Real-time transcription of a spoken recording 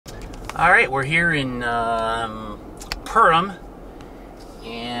All right, we're here in Perham,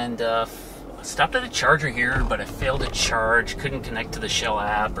 and stopped at a charger here, but I failed to charge. Couldn't connect to the Shell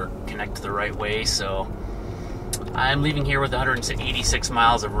app or connect to the right way, so I'm leaving here with 186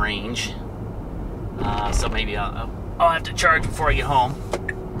 miles of range. So maybe I'll have to charge before I get home.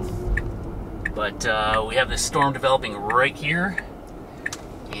 But we have this storm developing right here,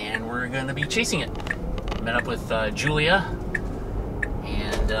 and we're going to be chasing it. Met up with Julia,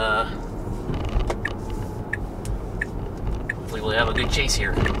 and hopefully we'll have a good chase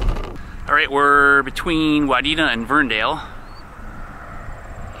here. All right, we're between Wadena and Verndale,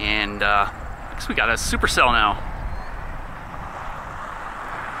 and I guess we got a supercell now.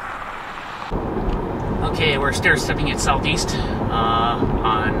 Okay, we're stair-stepping it southeast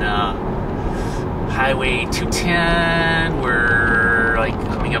on Highway 210. We're like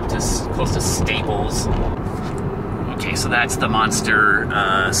coming up to close to Staples. Okay, so that's the monster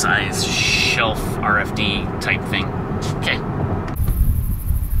size shelf RFD type thing. Okay.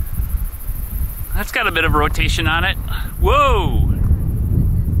 That's got a bit of rotation on it. Whoa!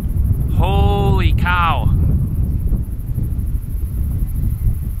 Holy cow.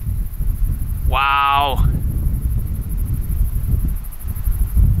 Wow.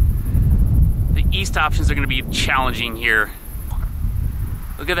 The east options are going to be challenging here.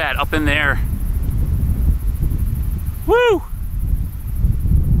 Look at that up in there. Woo!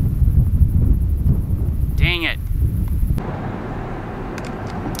 Dang it.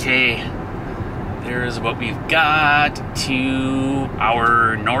 Okay. There's what we've got to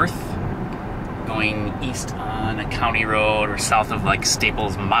our north, going east on a county road or south of like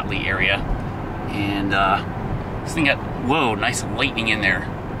Staples Motley area. And this thing got, whoa, nice lightning in there.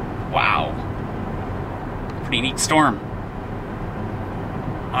 Wow. Pretty neat storm.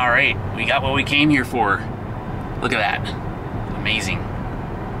 All right, we got what we came here for. Look at that. Amazing.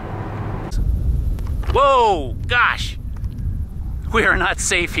 Whoa, gosh. We are not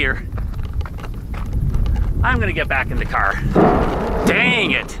safe here. I'm gonna get back in the car. Dang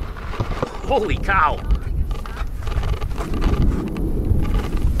it. Holy cow.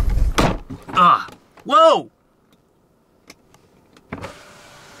 Whoa.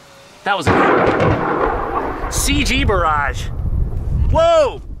 That was a CG barrage.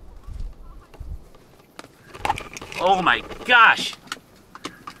 Whoa. Oh my gosh.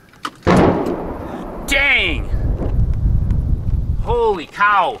 Dang. Holy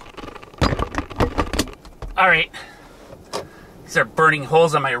cow. All right. These are burning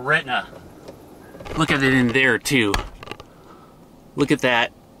holes on my retina. Look at it in there too. Look at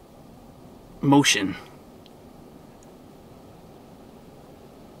that motion.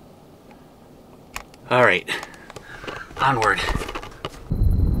 All right. Onward.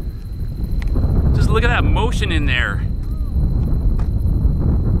 Just look at that motion in there.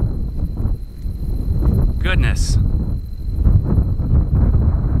 Goodness.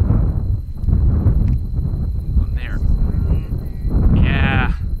 There.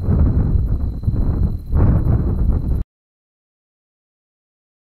 Yeah.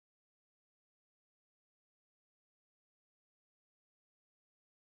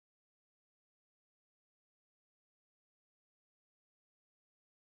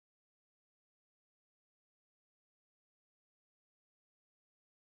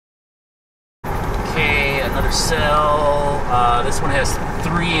 Another cell. This one has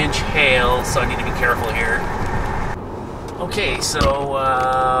 3-inch hail, so I need to be careful here. Okay, so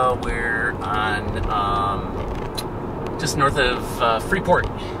we're on just north of Freeport,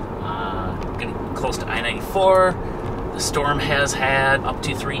 getting close to I-94. The storm has had up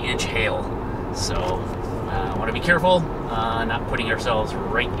to 3-inch hail, so I want to be careful, not putting ourselves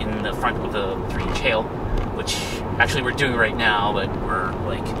right in the front of the 3-inch hail, which actually we're doing right now, but we're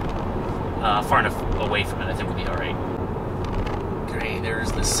like far enough away from it, I think we'll be all right. Okay,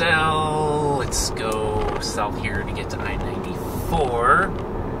 there's the cell. Let's go south here to get to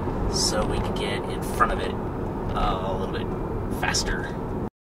I-94 so we can get in front of it a little bit faster.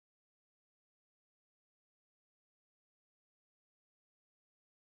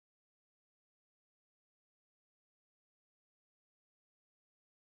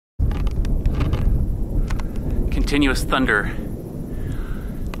 Continuous thunder.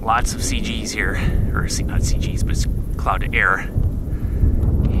 Lots of CGs here, or not CGs, but it's cloud to air.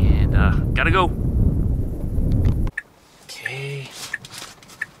 And gotta go. Okay.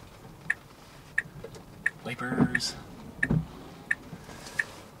 Wipers.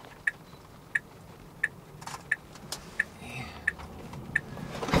 Okay.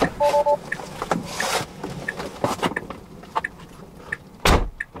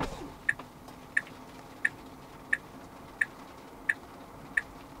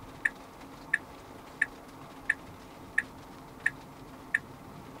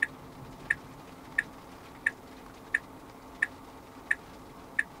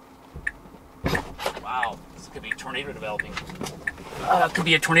 Wow, this could be a tornado developing. Could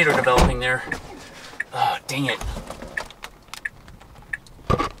be a tornado developing there. Oh, dang it.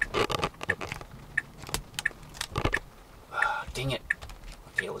 Dang it.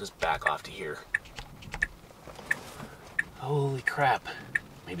 Okay, we'll just back off to here. Holy crap.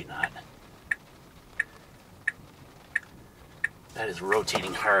 Maybe not. That is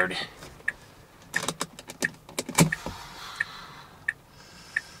rotating hard.